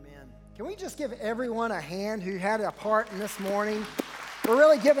Can we just give everyone a hand who had a part in this morning? We're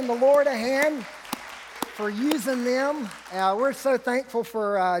really giving the Lord a hand for using them. We're so thankful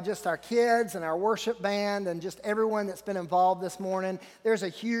for just our kids and our worship band and just everyone that's been involved this morning. There's a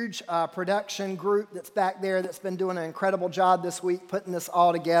huge production group that's back there that's been doing an incredible job this week putting this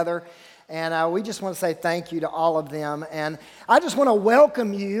all together. And we just want to say thank you to all of them. And I just want to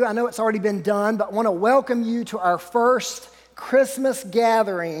welcome you. I know it's already been done, but I want to welcome you to our first Christmas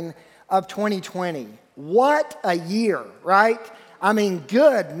gathering of 2020. What a year, right? I mean,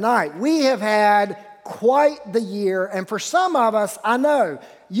 good night. We have had quite the year. And for some of us, I know,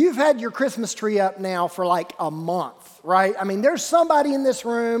 you've had your Christmas tree up now for like a month, right? I mean, there's somebody in this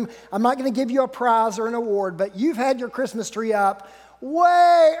room, I'm not going to give you a prize or an award, but you've had your Christmas tree up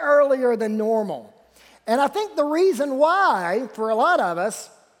way earlier than normal. And I think the reason why, for a lot of us,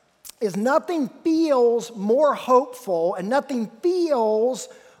 is nothing feels more hopeful and nothing feels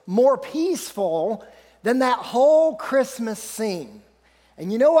more peaceful than that whole Christmas scene.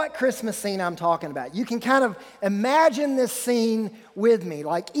 And you know what Christmas scene I'm talking about. You can kind of imagine this scene with me.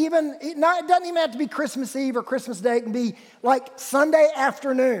 Like it doesn't even have to be Christmas Eve or Christmas Day. It can be like Sunday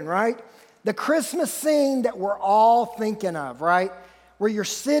afternoon, right? The Christmas scene that we're all thinking of, right? Where you're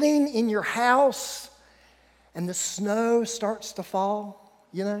sitting in your house and the snow starts to fall,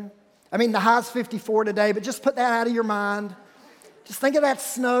 you know? I mean, the high's 54 today, but just put that out of your mind. Just think of that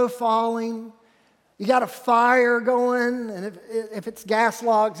snow falling. You got a fire going, and if it's gas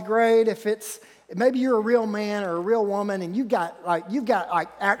logs, great. If it's maybe you're a real man or a real woman, and you've got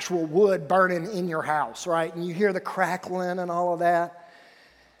actual wood burning in your house, right? And you hear the crackling and all of that,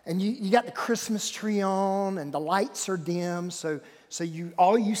 and you got the Christmas tree on, and the lights are dim, so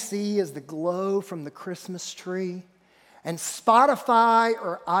all you see is the glow from the Christmas tree, and Spotify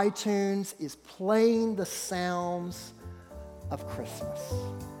or iTunes is playing the sounds of Christmas.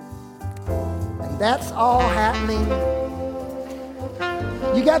 And that's all happening.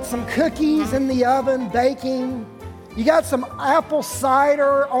 You got some cookies in the oven baking. You got some apple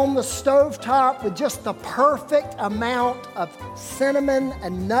cider on the stovetop with just the perfect amount of cinnamon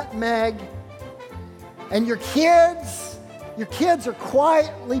and nutmeg. And your kids are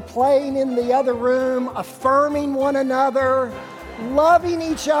quietly playing in the other room, affirming one another, loving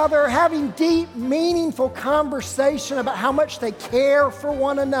each other, having deep, meaningful conversation about how much they care for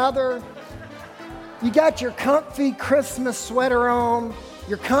one another. You got your comfy Christmas sweater on,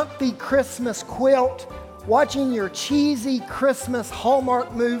 your comfy Christmas quilt, watching your cheesy Christmas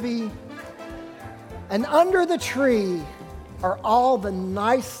Hallmark movie. And under the tree are all the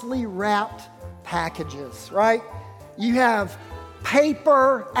nicely wrapped packages, right? You have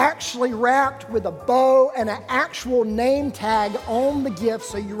paper actually wrapped with a bow and an actual name tag on the gift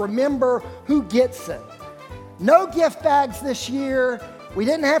so you remember who gets it. No gift bags this year. We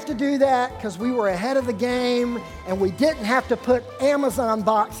didn't have to do that because we were ahead of the game, and we didn't have to put Amazon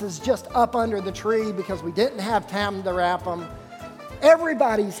boxes just up under the tree because we didn't have time to wrap them.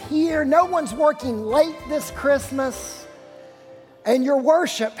 Everybody's here. No one's working late this Christmas. And your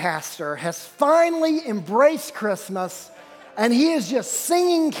worship pastor has finally embraced Christmas, and he is just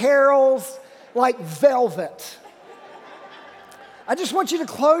singing carols like velvet. I just want you to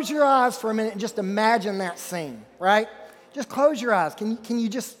close your eyes for a minute and just imagine that scene, right? Just close your eyes. Can you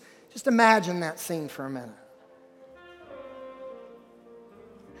just imagine that scene for a minute?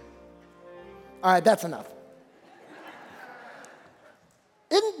 All right, that's enough.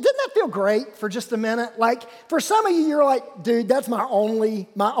 Didn't that feel great for just a minute? Like, for some of you, you're like, dude, that's my only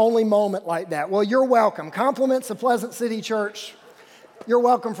moment like that. Well, you're welcome. Compliments of Pleasant City Church. You're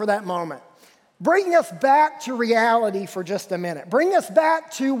welcome for that moment. Bring us back to reality for just a minute. Bring us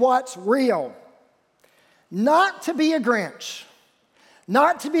back to what's real. Not to be a Grinch.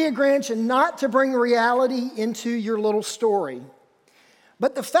 Not to be a Grinch and not to bring reality into your little story.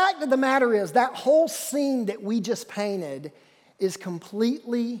 But the fact of the matter is that whole scene that we just painted is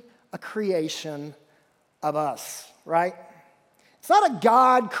completely a creation of us, right? It's not a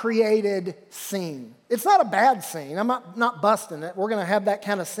God-created scene. It's not a bad scene. I'm not busting it. We're going to have that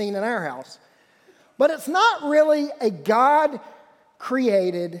kind of scene in our house. But it's not really a God-created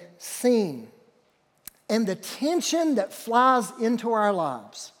scene. And the tension that flies into our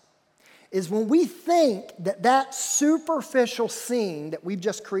lives is when we think that superficial scene that we've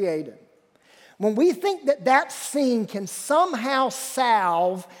just created, when we think that scene can somehow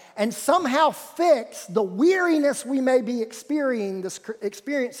salve and somehow fix the weariness we may be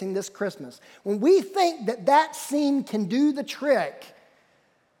experiencing this Christmas, when we think that scene can do the trick,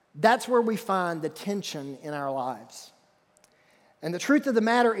 that's where we find the tension in our lives. And the truth of the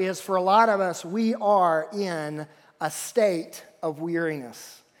matter is, for a lot of us, we are in a state of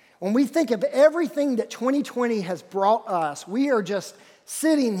weariness. When we think of everything that 2020 has brought us, we are just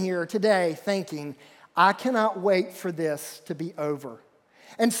sitting here today thinking, I cannot wait for this to be over.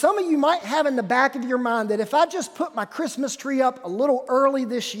 And some of you might have in the back of your mind that if I just put my Christmas tree up a little early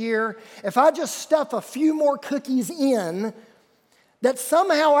this year, if I just stuff a few more cookies in, that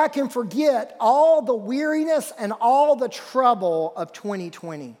somehow I can forget all the weariness and all the trouble of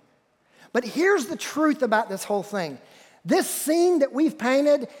 2020. But here's the truth about this whole thing. This scene that we've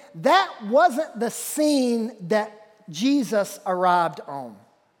painted, that wasn't the scene that Jesus arrived on,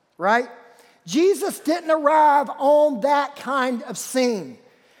 right? Jesus didn't arrive on that kind of scene.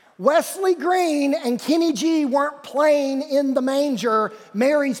 Wesley Green and Kenny G weren't playing in the manger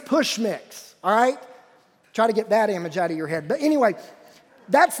Mary's Push Mix, all right? Try to get that image out of your head. But anyway,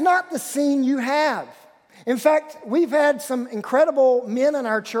 that's not the scene you have. In fact, we've had some incredible men in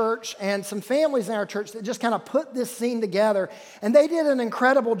our church and some families in our church that just kind of put this scene together, and they did an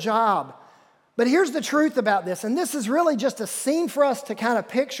incredible job. But here's the truth about this, and this is really just a scene for us to kind of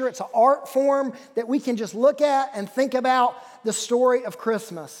picture. It's an art form that we can just look at and think about the story of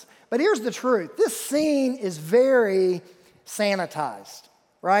Christmas. But here's the truth. This scene is very sanitized,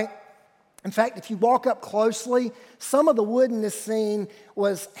 right? In fact, if you walk up closely, some of the wood in this scene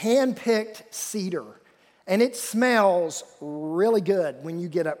was hand-picked cedar. And it smells really good when you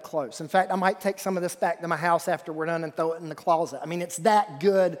get up close. In fact, I might take some of this back to my house after we're done and throw it in the closet. I mean, it's that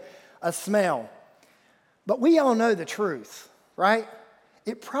good a smell. But we all know the truth, right?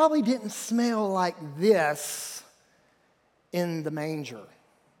 It probably didn't smell like this in the manger,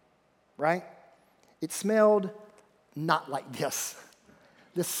 right? It smelled not like this.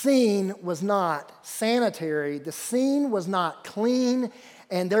 The scene was not sanitary. The scene was not clean.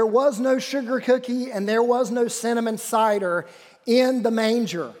 And there was no sugar cookie and there was no cinnamon cider in the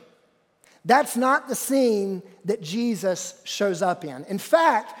manger. That's not the scene that Jesus shows up in. In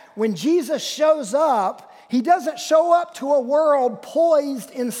fact, when Jesus shows up, he doesn't show up to a world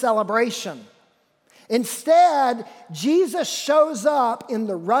poised in celebration. Instead, Jesus shows up in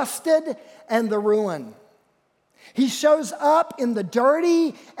the rusted and the ruined. He shows up in the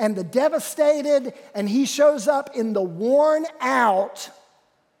dirty and the devastated, and he shows up in the worn out,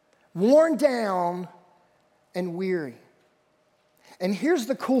 worn down, and weary. And here's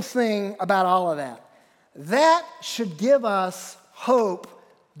the cool thing about all of that. That should give us hope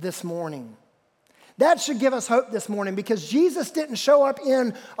this morning. That should give us hope this morning because Jesus didn't show up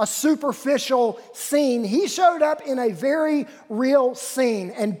in a superficial scene. He showed up in a very real scene.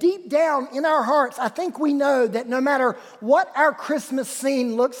 And deep down in our hearts, I think we know that no matter what our Christmas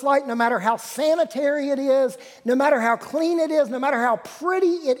scene looks like, no matter how sanitary it is, no matter how clean it is, no matter how pretty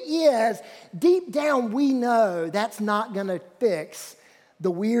it is, deep down we know that's not going to fix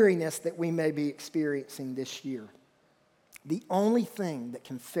the weariness that we may be experiencing this year. The only thing that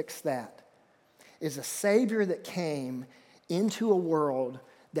can fix that is a Savior that came into a world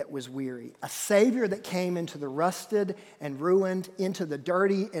that was weary. A Savior that came into the rusted and ruined, into the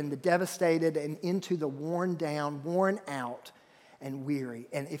dirty and the devastated, and into the worn down, worn out, and weary.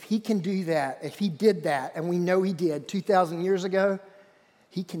 And if he can do that, if he did that, and we know he did 2,000 years ago,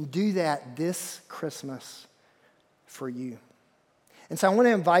 he can do that this Christmas for you. And so I want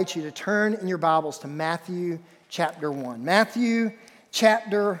to invite you to turn in your Bibles to Matthew chapter 1. Matthew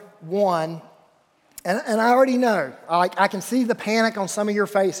chapter 1. And I already know, I can see the panic on some of your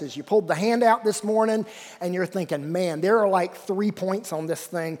faces. You pulled the handout this morning and you're thinking, man, there are like 3 points on this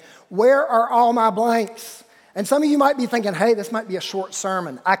thing. Where are all my blanks? And some of you might be thinking, hey, this might be a short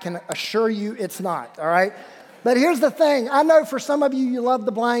sermon. I can assure you it's not, all right? But here's the thing. I know for some of you, you love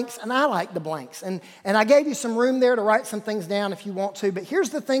the blanks, and I like the blanks. And I gave you some room there to write some things down if you want to. But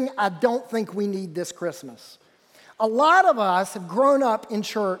here's the thing I don't think we need this Christmas. A lot of us have grown up in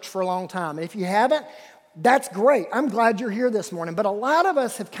church for a long time. And if you haven't, that's great. I'm glad you're here this morning. But a lot of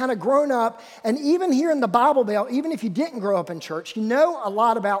us have kind of grown up, and even here in the Bible Belt, even if you didn't grow up in church, you know a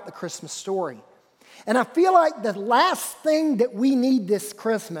lot about the Christmas story. And I feel like the last thing that we need this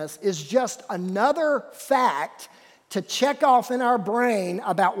Christmas is just another fact to check off in our brain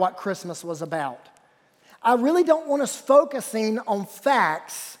about what Christmas was about. I really don't want us focusing on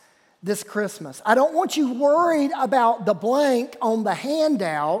facts this Christmas. I don't want you worried about the blank on the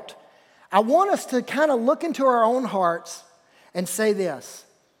handout. I want us to kind of look into our own hearts and say this: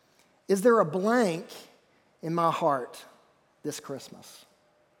 is there a blank in my heart this Christmas?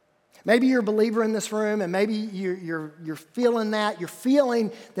 Maybe you're a believer in this room, and maybe you're feeling that. You're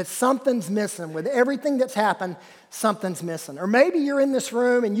feeling that something's missing. With everything that's happened, something's missing. Or maybe you're in this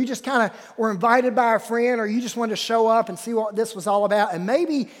room, and you just kind of were invited by a friend, or you just wanted to show up and see what this was all about. And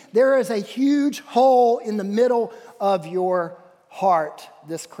maybe there is a huge hole in the middle of your heart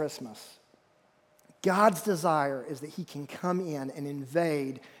this Christmas. God's desire is that he can come in and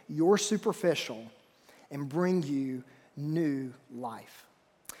invade your superficial and bring you new life.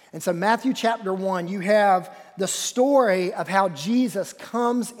 And so Matthew chapter 1, you have the story of how Jesus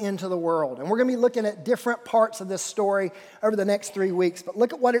comes into the world. And we're going to be looking at different parts of this story over the next 3 weeks. But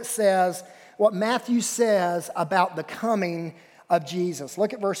look at what it says, what Matthew says about the coming of Jesus.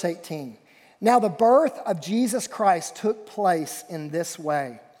 Look at verse 18. Now the birth of Jesus Christ took place in this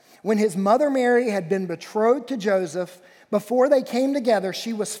way. When his mother Mary had been betrothed to Joseph, before they came together,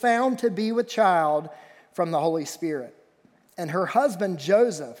 she was found to be with child from the Holy Spirit. And her husband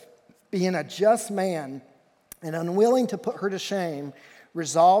Joseph, being a just man and unwilling to put her to shame,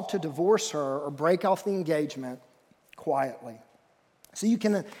 resolved to divorce her or break off the engagement quietly. So you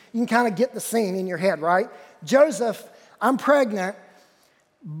can kind of get the scene in your head, right? Joseph, I'm pregnant,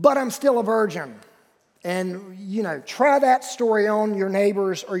 but I'm still a virgin. And, try that story on your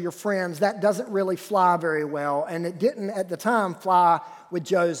neighbors or your friends. That doesn't really fly very well. And it didn't, at the time, fly with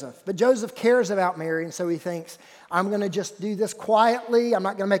Joseph. But Joseph cares about Mary, and so he thinks, I'm going to just do this quietly. I'm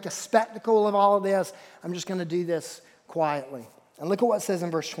not going to make a spectacle of all of this. I'm just going to do this quietly. And look at what it says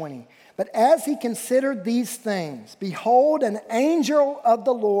in verse 20. But as he considered these things, behold, an angel of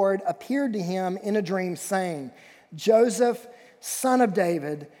the Lord appeared to him in a dream, saying, Joseph, son of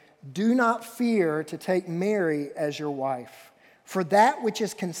David, do not fear to take Mary as your wife, for that which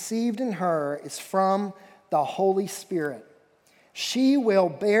is conceived in her is from the Holy Spirit. She will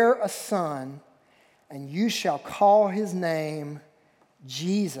bear a son, and you shall call his name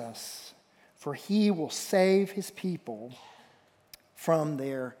Jesus, for he will save his people from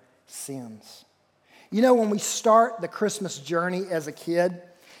their sins. When we start the Christmas journey as a kid,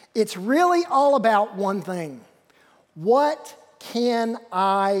 it's really all about one thing. What can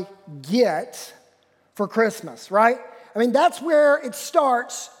I get for Christmas, right? That's where it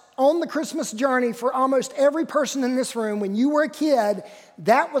starts on the Christmas journey for almost every person in this room. When you were a kid,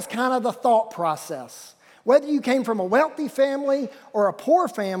 that was kind of the thought process. Whether you came from a wealthy family or a poor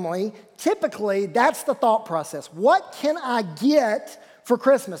family, typically that's the thought process. What can I get for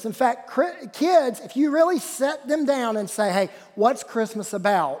Christmas? In fact, kids, if you really set them down and say, hey, what's Christmas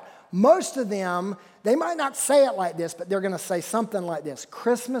about? Most of them, they might not say it like this, but they're going to say something like this.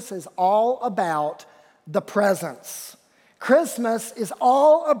 Christmas is all about the presents. Christmas is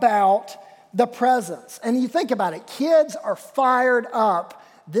all about the presents. And you think about it, kids are fired up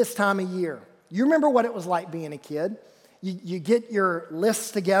this time of year. You remember what it was like being a kid. You get your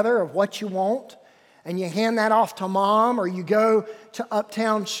lists together of what you want, and you hand that off to mom, or you go to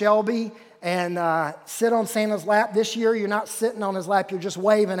Uptown Shelby and sit on Santa's lap. This year, you're not sitting on his lap. You're just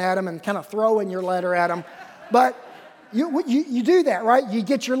waving at him and kind of throwing your letter at him. But you do that, right? You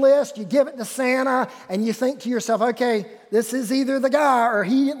get your list, you give it to Santa, and you think to yourself, okay, this is either the guy, or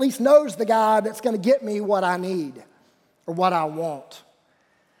he at least knows the guy that's going to get me what I need or what I want.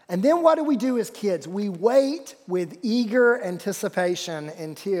 And then what do we do as kids? We wait with eager anticipation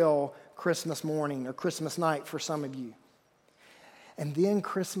until Christmas morning or Christmas night for some of you. And then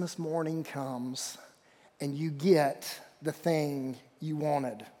Christmas morning comes and you get the thing you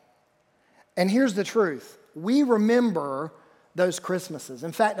wanted. And here's the truth. We remember those Christmases.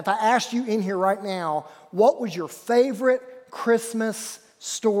 In fact, if I asked you in here right now, what was your favorite Christmas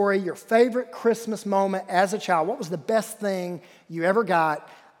story, your favorite Christmas moment as a child? What was the best thing you ever got?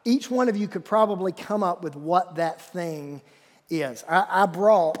 Each one of you could probably come up with what that thing is. I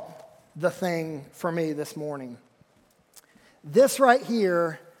brought the thing for me this morning. This right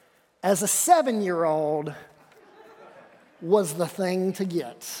here, as a 7-year-old, was the thing to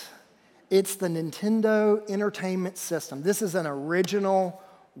get. It's the Nintendo Entertainment System. This is an original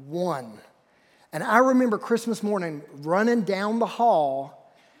one. And I remember Christmas morning running down the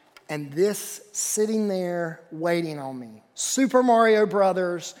hall and this sitting there waiting on me. Super Mario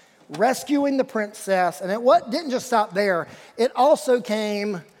Brothers, rescuing the princess. And it didn't just stop there. It also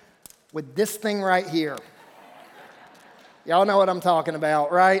came with this thing right here. Y'all know what I'm talking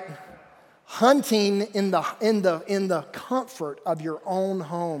about, right? Hunting in the comfort of your own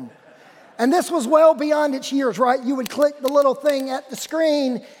home. And this was well beyond its years, right? You would click the little thing at the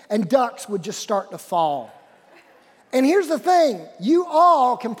screen and ducks would just start to fall. And here's the thing. You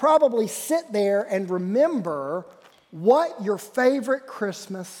all can probably sit there and remember what your favorite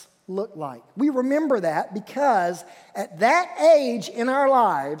Christmas looked like. We remember that because at that age in our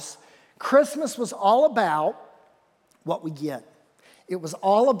lives, Christmas was all about what we get. It was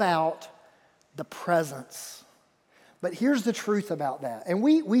all about the presents. But here's the truth about that. And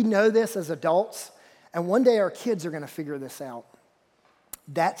we know this as adults, and one day our kids are going to figure this out.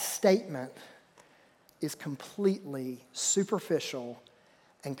 That statement is completely superficial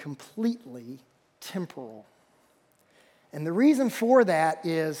and completely temporal. And the reason for that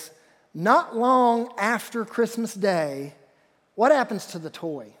is not long after Christmas Day, what happens to the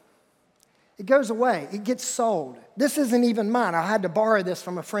toy? It goes away. It gets sold. This isn't even mine. I had to borrow this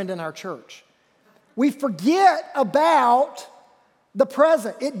from a friend in our church. We forget about the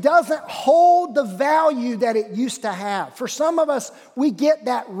present. It doesn't hold the value that it used to have. For some of us, we get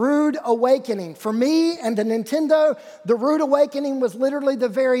that rude awakening. For me and the Nintendo, the rude awakening was literally the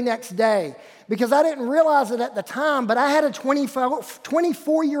very next day. Because I didn't realize it at the time, but I had a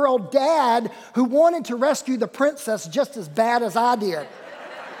 24-year-old dad who wanted to rescue the princess just as bad as I did.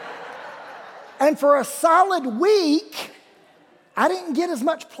 And for a solid week, I didn't get as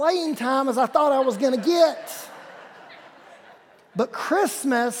much playing time as I thought I was going to get. But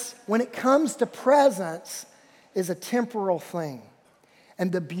Christmas, when it comes to presents, is a temporal thing.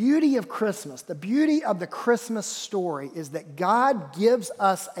 And the beauty of Christmas, the beauty of the Christmas story is that God gives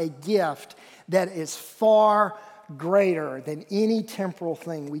us a gift that is far greater than any temporal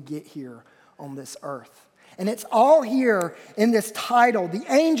thing we get here on this earth. And it's all here in this title. The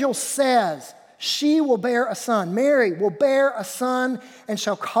angel says, she will bear a son. Mary will bear a son and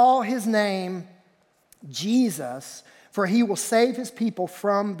shall call his name Jesus, for he will save his people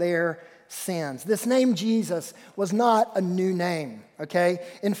from their sins. This name Jesus was not a new name, okay?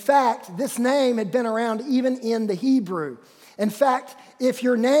 In fact, this name had been around even in the Hebrew. In fact, if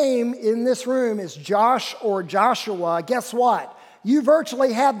your name in this room is Josh or Joshua, guess what? You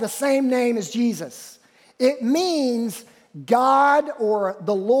virtually have the same name as Jesus. It means God or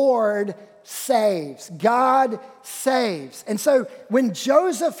the Lord saves. God saves. And so when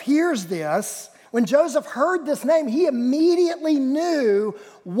Joseph hears this, when Joseph heard this name, he immediately knew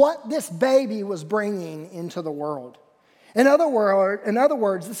what this baby was bringing into the world. In other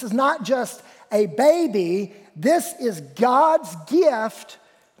words, this is not just a baby. This is God's gift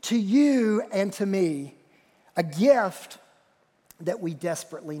to you and to me, a gift that we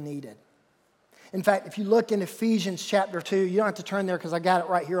desperately needed. In fact, if you look in Ephesians chapter 2, you don't have to turn there because I got it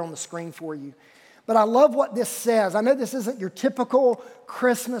right here on the screen for you. But I love what this says. I know this isn't your typical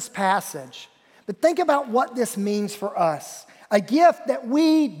Christmas passage, but think about what this means for us. A gift that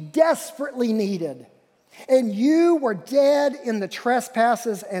we desperately needed. And you were dead in the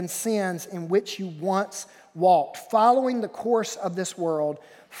trespasses and sins in which you once walked, following the course of this world,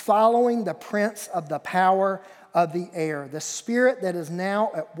 following the prince of the power of the air, the spirit that is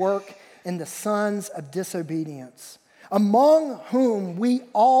now at work in the sons of disobedience, among whom we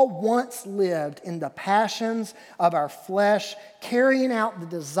all once lived in the passions of our flesh, carrying out the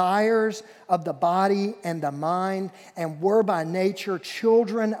desires of the body and the mind, and were by nature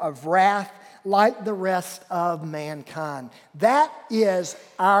children of wrath like the rest of mankind. That is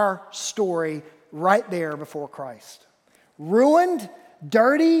our story right there before Christ. Ruined,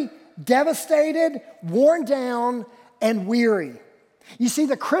 dirty, devastated, worn down, and weary. You see,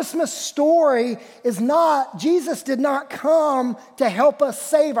 the Christmas story is not, Jesus did not come to help us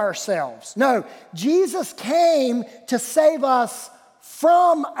save ourselves. No, Jesus came to save us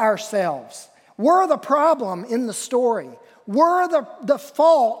from ourselves. We're the problem in the story. We're the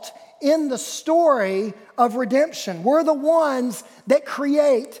fault in the story of redemption. We're the ones that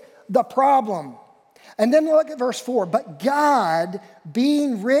create the problem. And then look at verse 4. But God,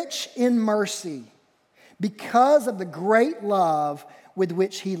 being rich in mercy, because of the great love with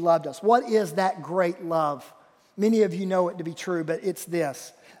which he loved us. What is that great love? Many of you know it to be true, but it's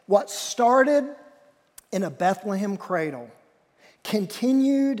this. What started in a Bethlehem cradle,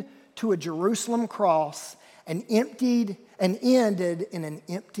 continued to a Jerusalem cross, and ended in an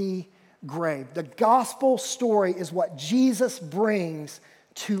empty grave. The gospel story is what Jesus brings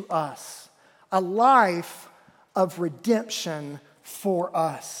to us. A life of redemption for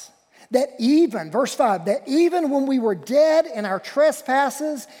us. That even, verse 5, that even when we were dead in our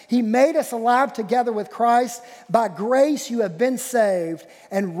trespasses, he made us alive together with Christ. By grace you have been saved,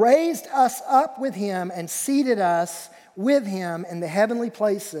 and raised us up with him and seated us with him in the heavenly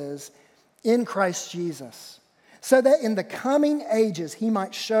places in Christ Jesus, so that in the coming ages he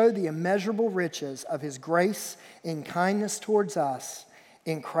might show the immeasurable riches of his grace in kindness towards us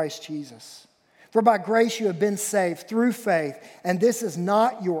in Christ Jesus. For by grace you have been saved through faith, and this is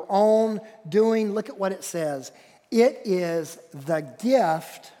not your own doing. Look at what it says. It is the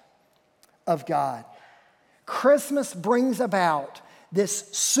gift of God. Christmas brings about this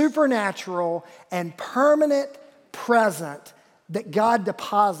supernatural and permanent present that God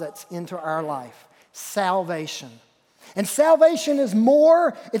deposits into our life, salvation. And salvation is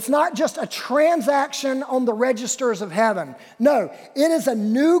more, it's not just a transaction on the registers of heaven. No, it is a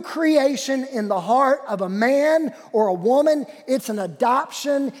new creation in the heart of a man or a woman. It's an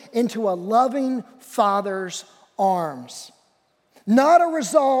adoption into a loving Father's arms. Not a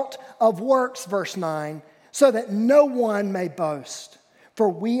result of works, verse 9, so that no one may boast. For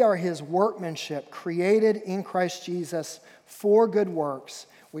we are his workmanship, created in Christ Jesus for good works,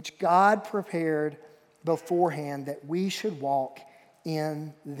 which God prepared beforehand that we should walk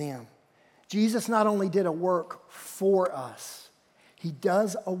in them. Jesus not only did a work for us, he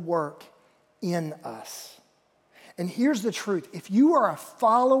does a work in us. And here's the truth. If you are a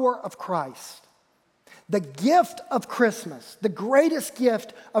follower of Christ, the gift of Christmas, the greatest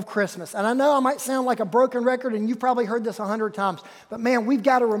gift of Christmas, and I know I might sound like a broken record, and you've probably heard this 100 times, but man, we've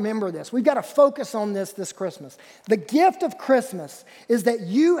got to remember this. We've got to focus on this Christmas. The gift of Christmas is that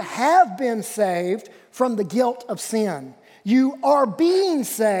you have been saved from the guilt of sin. You are being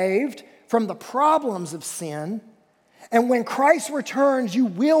saved from the problems of sin, and when Christ returns, you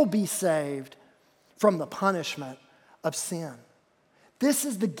will be saved from the punishment of sin. This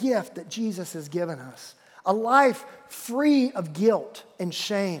is the gift that Jesus has given us. A life free of guilt and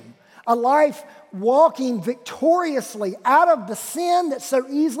shame. A life walking victoriously out of the sin that so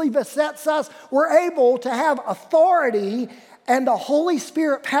easily besets us. We're able to have authority and the Holy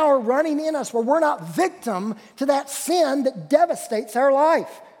Spirit power running in us where we're not victim to that sin that devastates our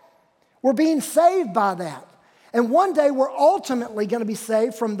life. We're being saved by that. And one day we're ultimately going to be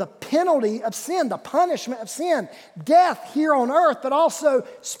saved from the penalty of sin, the punishment of sin, death here on earth, but also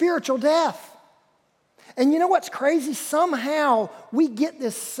spiritual death. And you know what's crazy? Somehow we get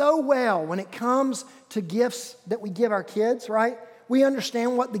this so well when it comes to gifts that we give our kids, right? We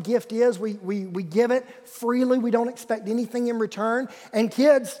understand what the gift is. We give it freely. We don't expect anything in return. And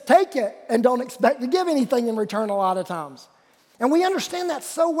kids take it and don't expect to give anything in return a lot of times. And we understand that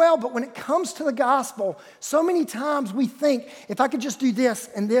so well, but when it comes to the gospel, so many times we think, if I could just do this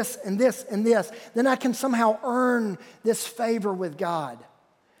and this and this and this, then I can somehow earn this favor with God.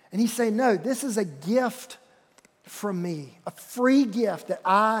 And he's saying, no, this is a gift from me, a free gift that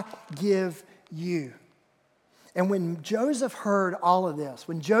I give you. And when Joseph heard all of this,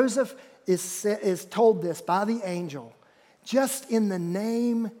 when Joseph is told this by the angel, just in the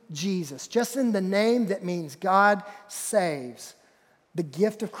name Jesus, just in the name that means God saves, the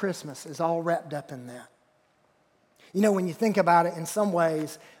gift of Christmas is all wrapped up in that. You know, when you think about it, in some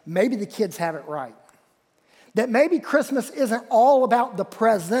ways, maybe the kids have it right. That maybe Christmas isn't all about the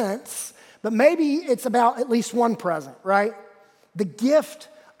presents, but maybe it's about at least one present, right? The gift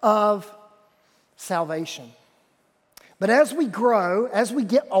of salvation. But as we grow, as we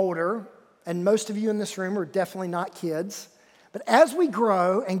get older, and most of you in this room are definitely not kids, but as we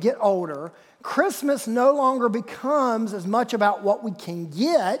grow and get older, Christmas no longer becomes as much about what we can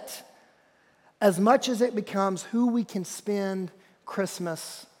get as much as it becomes who we can spend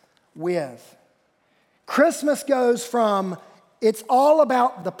Christmas with. Christmas goes from it's all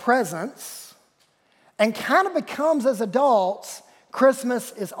about the presents and kind of becomes, as adults,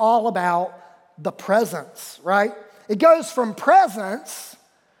 Christmas is all about the presents, right? It goes from presents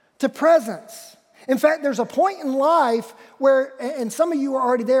to presents. In fact, there's a point in life where, and some of you are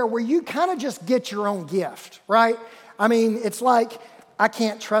already there, where you kind of just get your own gift, right? I mean, it's like, I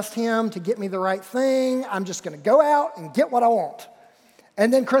can't trust him to get me the right thing. I'm just going to go out and get what I want.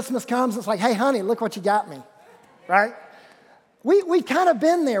 And then Christmas comes, it's like, hey, honey, look what you got me, right? We've kind of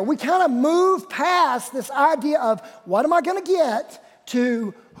been there. We kind of moved past this idea of what am I going to get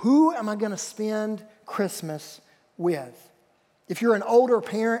to who am I going to spend Christmas with. If you're an older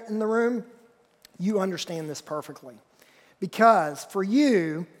parent in the room, you understand this perfectly. Because for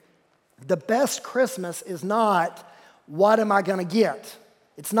you, the best Christmas is not what am I going to get.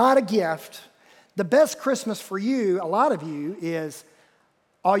 It's not a gift. The best Christmas for you, a lot of you, is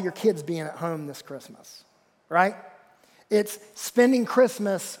all your kids being at home this Christmas, right? It's spending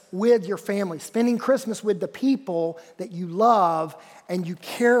Christmas with your family, spending Christmas with the people that you love and you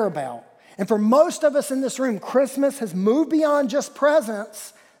care about. And for most of us in this room, Christmas has moved beyond just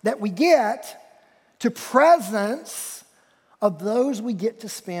presents that we get to presents of those we get to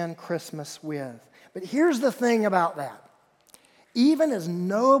spend Christmas with. But here's the thing about that. Even as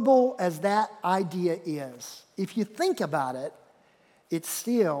noble as that idea is, if you think about it, it's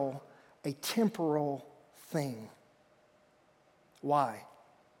still a temporal thing. Why?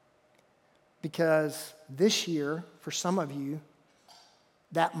 Because this year, for some of you,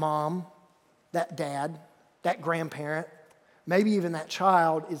 that mom, that dad, that grandparent, maybe even that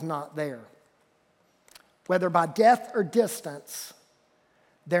child is not there. Whether by death or distance,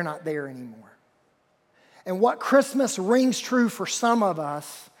 they're not there anymore. And what Christmas rings true for some of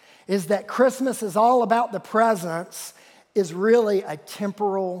us is that Christmas is all about the presents is really a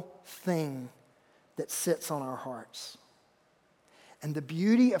temporal thing that sits on our hearts. And the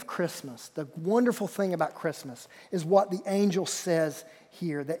beauty of Christmas, the wonderful thing about Christmas, is what the angel says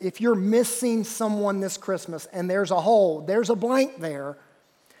here, that if you're missing someone this Christmas and there's a hole, there's a blank there,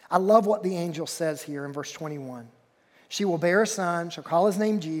 I love what the angel says here in verse 21. She will bear a son, shall call his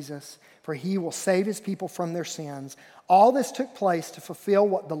name Jesus, for he will save his people from their sins. All this took place to fulfill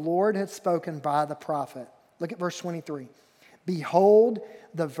what the Lord had spoken by the prophet. Look at verse 23. Behold,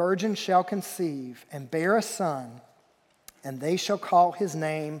 the virgin shall conceive and bear a son, and they shall call his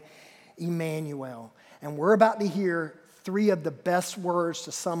name Emmanuel. And we're about to hear three of the best words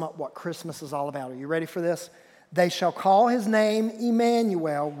to sum up what Christmas is all about. Are you ready for this? They shall call his name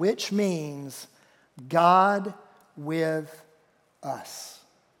Emmanuel, which means God with us.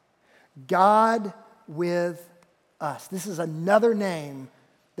 God with us. This is another name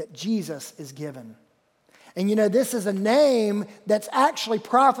that Jesus is given. And you know, this is a name that's actually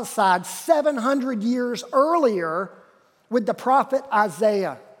prophesied 700 years earlier with the prophet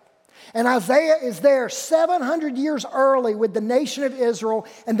Isaiah. And Isaiah is there 700 years early with the nation of Israel,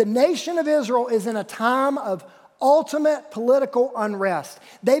 and the nation of Israel is in a time of ultimate political unrest.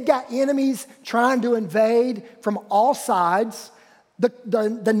 They've got enemies trying to invade from all sides.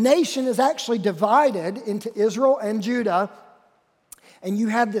 The nation is actually divided into Israel and Judah, and you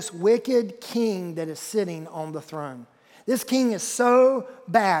have this wicked king that is sitting on the throne. This king is so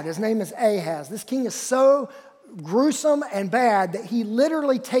bad. His name is Ahaz. This king is so gruesome and bad that he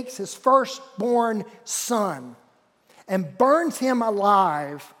literally takes his firstborn son and burns him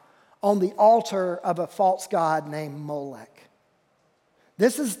alive on the altar of a false god named Molech.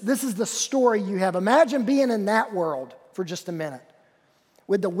 This is the story you have. Imagine being in that world for just a minute,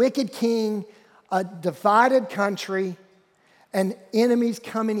 with the wicked king, a divided country, and enemies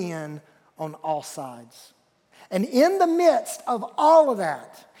coming in on all sides. And in the midst of all of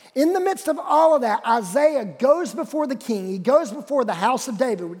that, Isaiah goes before the king. He goes before the house of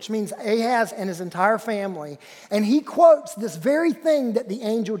David, which means Ahaz and his entire family. And he quotes this very thing that the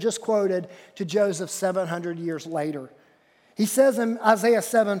angel just quoted to Joseph 700 years later. He says in Isaiah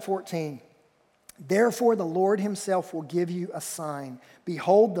 7:14, therefore the Lord himself will give you a sign.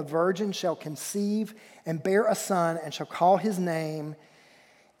 Behold, the virgin shall conceive and bear a son and shall call his name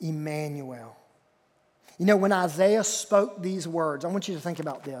Emmanuel. You know, when Isaiah spoke these words, I want you to think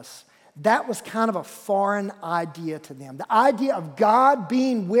about this. That was kind of a foreign idea to them. The idea of God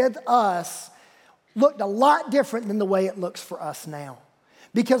being with us looked a lot different than the way it looks for us now.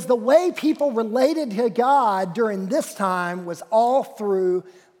 Because the way people related to God during this time was all through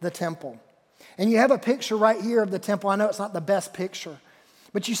the temple. And you have a picture right here of the temple. I know it's not the best picture,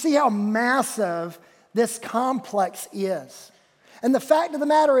 but you see how massive this complex is. And the fact of the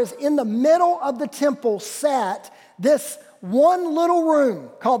matter is, in the middle of the temple sat this one little room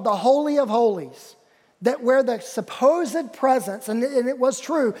called the Holy of Holies, that where the supposed presence, and it was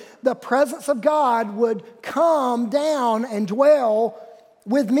true, the presence of God would come down and dwell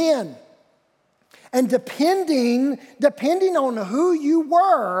with men. And depending on who you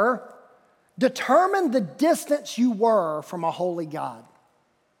were, determined the distance you were from a holy God.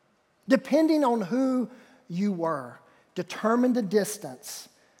 Depending on who you were, determined the distance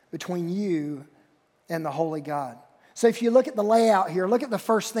between you and the holy God. So if you look at the layout here, look at the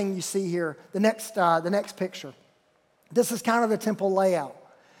first thing you see here, the next picture. This is kind of the temple layout.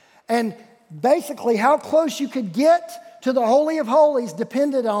 And basically how close you could get to the Holy of Holies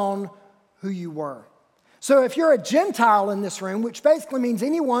depended on who you were. So if you're a Gentile in this room, which basically means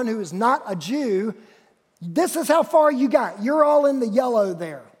anyone who is not a Jew, this is how far you got. You're all in the yellow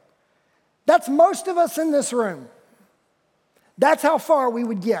there. That's most of us in this room. That's how far we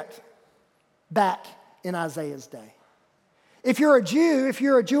would get back in Isaiah's day. If you're a Jew, if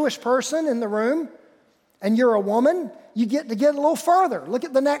you're a Jewish person in the room and you're a woman, you get to get a little further. Look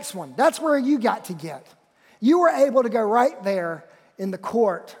at the next one. That's where you got to get. You were able to go right there in the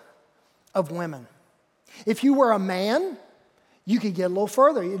court of women. If you were a man, you could get a little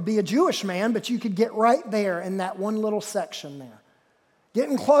further. You'd be a Jewish man, but you could get right there in that one little section there.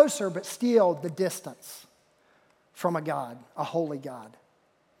 Getting closer, but still the distance from a God, a holy God.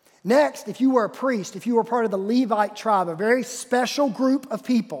 Next, if you were a priest, if you were part of the Levite tribe, a very special group of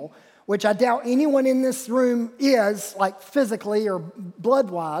people, which I doubt anyone in this room is, like physically or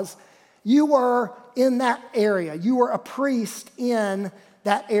blood-wise, you were in that area. You were a priest in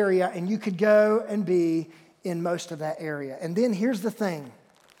that area, and you could go and be in most of that area. And then here's the thing.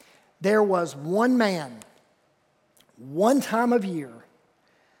 There was one man, one time of year,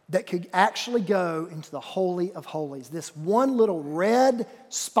 that could actually go into the Holy of Holies. This one little red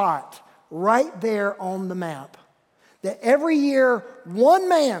spot right there on the map. That every year, one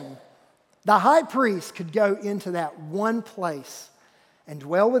man, the high priest, could go into that one place and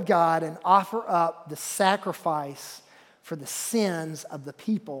dwell with God and offer up the sacrifice for the sins of the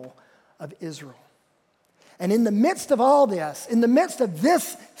people of Israel. And in the midst of all this, in the midst of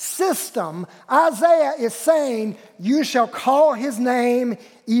this system, Isaiah is saying, you shall call his name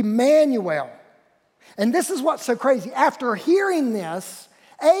Emmanuel. And this is what's so crazy. After hearing this,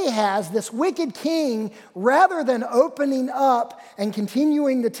 Ahaz, this wicked king, rather than opening up and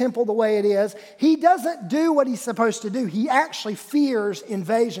continuing the temple the way it is, he doesn't do what he's supposed to do. He actually fears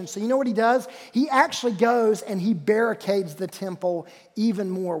invasion. So you know what he does? He actually goes and he barricades the temple even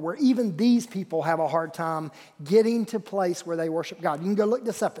more, where even these people have a hard time getting to a place where they worship God. You can go look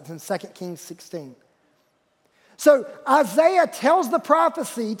this up. It's in 2 Kings 16. So Isaiah tells the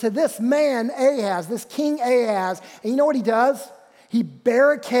prophecy to this man, Ahaz, this king Ahaz, and you know what he does? He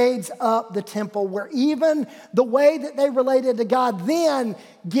barricades up the temple where even the way that they related to God then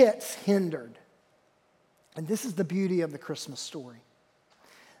gets hindered. And this is the beauty of the Christmas story.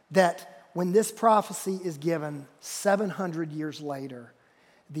 That when this prophecy is given 700 years later,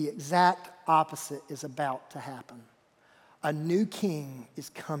 the exact opposite is about to happen. A new king is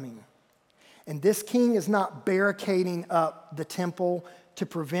coming. And this king is not barricading up the temple to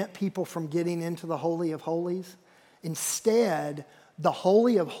prevent people from getting into the Holy of Holies. Instead, the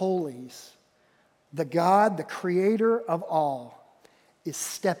Holy of Holies, the God, the creator of all, is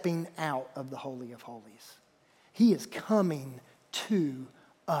stepping out of the Holy of Holies. He is coming to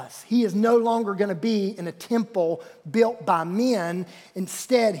us. He is no longer going to be in a temple built by men.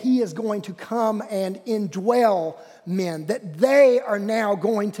 Instead, he is going to come and indwell men, that they are now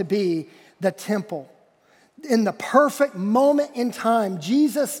going to be the temple. In the perfect moment in time,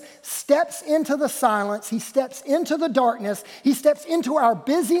 Jesus steps into the silence. He steps into the darkness. He steps into our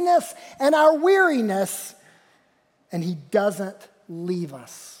busyness and our weariness, and he doesn't leave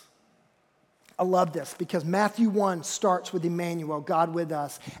us. I love this because Matthew 1 starts with Emmanuel, God with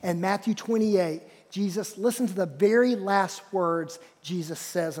us. And Matthew 28, Jesus, listen to the very last words Jesus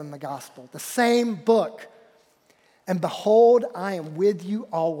says in the gospel. The same book. And behold, I am with you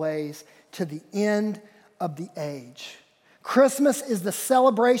always to the end of the age. Christmas is the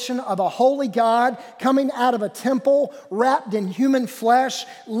celebration of a holy God coming out of a temple wrapped in human flesh,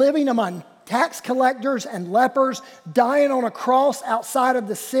 living among tax collectors and lepers, dying on a cross outside of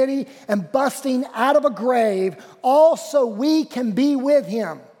the city, and busting out of a grave, all so we can be with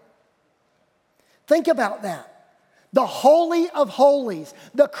him. Think about that. The Holy of Holies,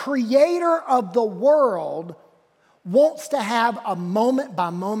 the creator of the world, wants to have a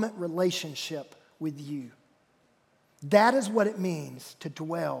moment-by-moment relationship with you. That is what it means to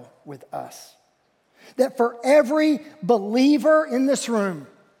dwell with us. That for every believer in this room,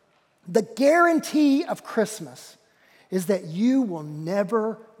 the guarantee of Christmas is that you will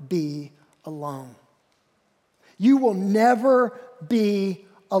never be alone. You will never be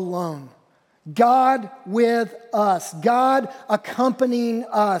alone. God with us, God accompanying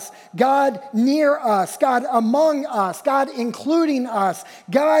us, God near us, God among us, God including us,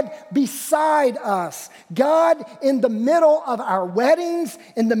 God beside us, God in the middle of our weddings,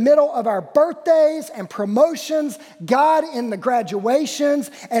 in the middle of our birthdays and promotions, God in the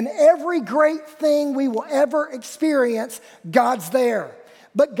graduations, and every great thing we will ever experience, God's there.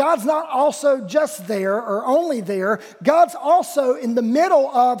 But God's not also just there or only there. God's also in the middle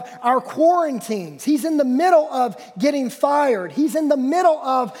of our quarantines. He's in the middle of getting fired. He's in the middle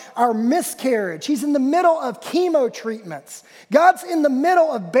of our miscarriage. He's in the middle of chemo treatments. God's in the middle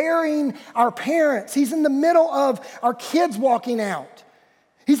of burying our parents. He's in the middle of our kids walking out.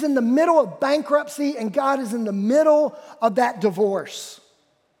 He's in the middle of bankruptcy, and God is in the middle of that divorce.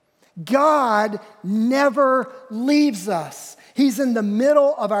 God never leaves us. He's in the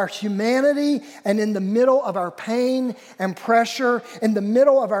middle of our humanity and in the middle of our pain and pressure, in the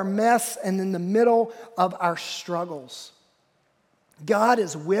middle of our mess and in the middle of our struggles. God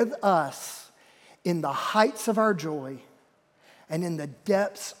is with us in the heights of our joy and in the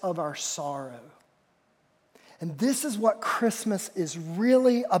depths of our sorrow. And this is what Christmas is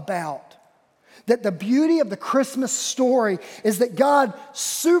really about. That the beauty of the Christmas story is that God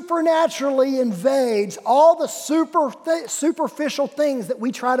supernaturally invades all the superficial things that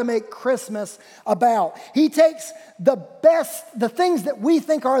we try to make Christmas about. He takes the things that we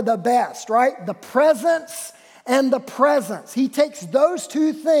think are the best, right? The presents and the presents. He takes those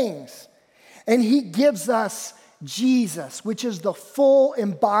two things and he gives us Jesus, which is the full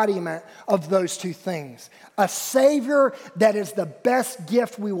embodiment of those two things. A Savior that is the best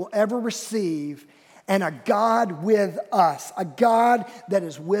gift we will ever receive, and a God with us, a God that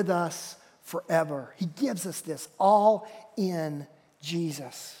is with us forever. He gives us this all in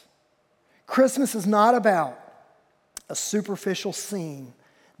Jesus. Christmas is not about a superficial scene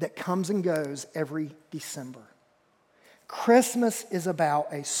that comes and goes every December. Christmas is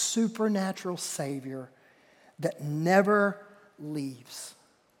about a supernatural Savior that never leaves.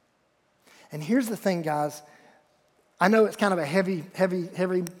 And here's the thing, guys. I know it's kind of a heavy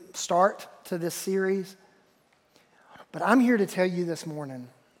start to this series, but I'm here to tell you this morning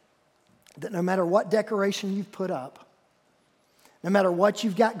that no matter what decoration you've put up, no matter what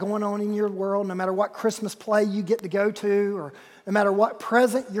you've got going on in your world, no matter what Christmas play you get to go to, or no matter what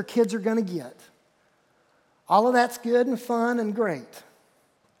present your kids are going to get, all of that's good and fun and great.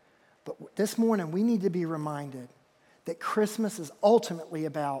 But this morning, we need to be reminded that Christmas is ultimately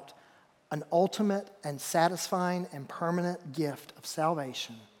about an ultimate and satisfying and permanent gift of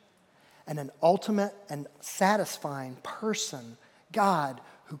salvation, and an ultimate and satisfying person, God,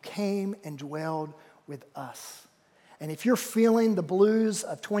 who came and dwelled with us. And if you're feeling the blues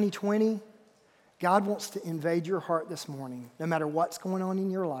of 2020, God wants to invade your heart this morning, no matter what's going on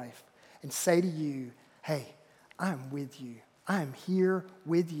in your life, and say to you, hey, I'm with you. I'm here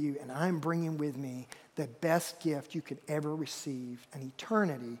with you, and I'm bringing with me the best gift you could ever receive, an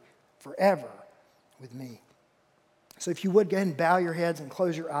eternity forever with me. So if you would, go ahead and bow your heads and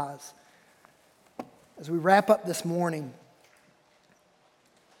close your eyes. As we wrap up this morning,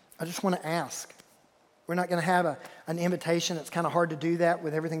 I just want to ask. We're not going to have an invitation. It's kind of hard to do that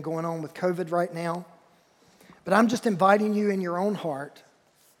with everything going on with COVID right now. But I'm just inviting you in your own heart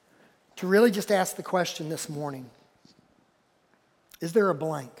to really just ask the question this morning. Is there a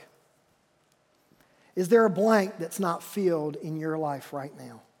blank? Is there a blank that's not filled in your life right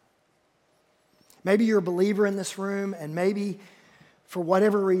now? Maybe you're a believer in this room, and maybe for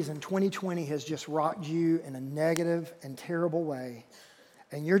whatever reason, 2020 has just rocked you in a negative and terrible way.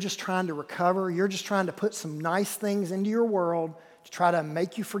 And you're just trying to recover. You're just trying to put some nice things into your world to try to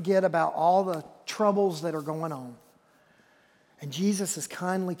make you forget about all the troubles that are going on. And Jesus is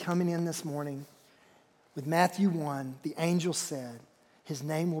kindly coming in this morning with Matthew 1. The angel said, his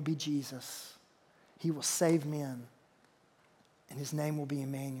name will be Jesus. He will save men. And his name will be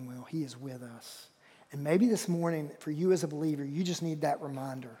Emmanuel. He is with us. And maybe this morning, for you as a believer, you just need that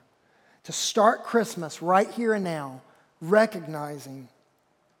reminder to start Christmas right here and now, recognizing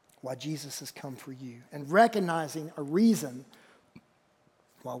why Jesus has come for you, and recognizing a reason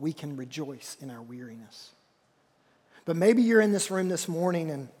why we can rejoice in our weariness. But maybe you're in this room this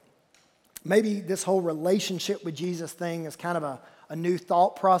morning, and maybe this whole relationship with Jesus thing is kind of a new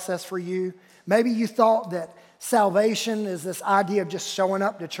thought process for you. Maybe you thought that salvation is this idea of just showing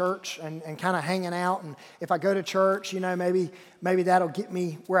up to church and kind of hanging out. And if I go to church, maybe that'll get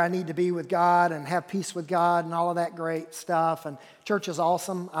me where I need to be with God and have peace with God and all of that great stuff. And church is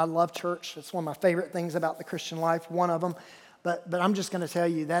awesome. I love church. It's one of my favorite things about the Christian life, one of them. But I'm just going to tell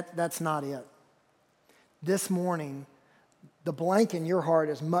you that's not it. This morning, the blank in your heart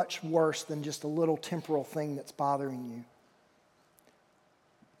is much worse than just a little temporal thing that's bothering you.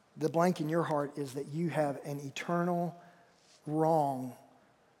 The blank in your heart is that you have an eternal wrong.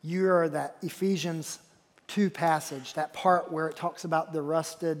 You are that Ephesians 2 passage, that part where it talks about the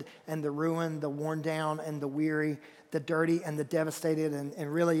rusted and the ruined, the worn down and the weary, the dirty and the devastated.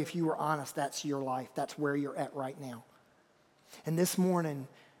 And really, if you were honest, that's your life. That's where you're at right now. And this morning,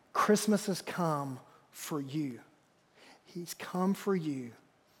 Christmas has come for you. He's come for you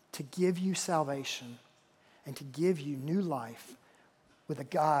to give you salvation and to give you new life with a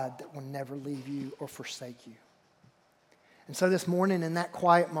God that will never leave you or forsake you. And so this morning, in that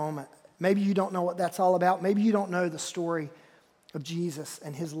quiet moment, maybe you don't know what that's all about. Maybe you don't know the story of Jesus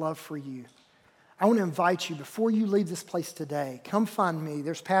and his love for you. I want to invite you, before you leave this place today, come find me.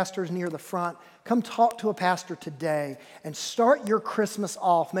 There's pastors near the front. Come talk to a pastor today and start your Christmas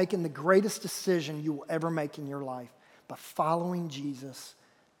off making the greatest decision you will ever make in your life by following Jesus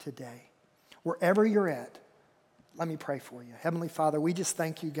today. Wherever you're at, let me pray for you. Heavenly Father, we just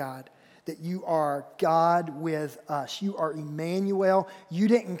thank you, God, that you are God with us. You are Emmanuel. You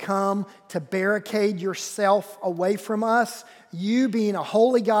didn't come to barricade yourself away from us. You, being a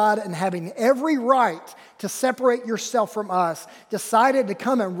holy God and having every right to separate yourself from us, decided to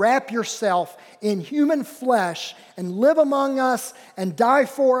come and wrap yourself in human flesh and live among us and die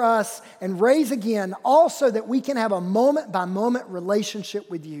for us and raise again, also that we can have a moment-by-moment relationship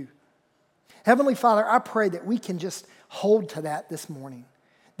with you. Heavenly Father, I pray that we can just hold to that this morning,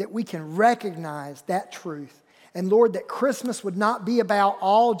 that we can recognize that truth And Lord, that Christmas would not be about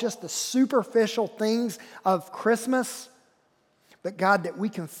all just the superficial things of Christmas, but God, that we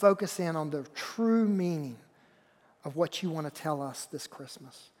can focus in on the true meaning of what you want to tell us this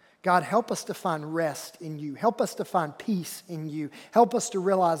Christmas. God, help us to find rest in you. Help us to find peace in you. Help us to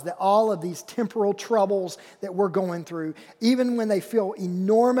realize that all of these temporal troubles that we're going through, even when they feel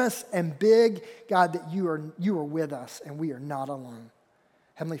enormous and big, God, that you are with us and we are not alone.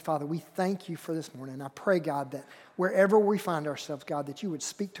 Heavenly Father, we thank you for this morning. I pray, God, that wherever we find ourselves, God, that you would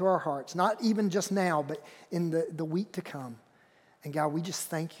speak to our hearts, not even just now, but in the week to come. And God, we just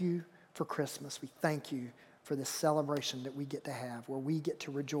thank you for Christmas. We thank you for this celebration that we get to have, where we get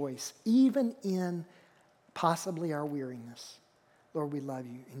to rejoice, even in possibly our weariness. Lord, we love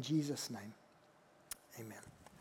you. In Jesus' name, amen.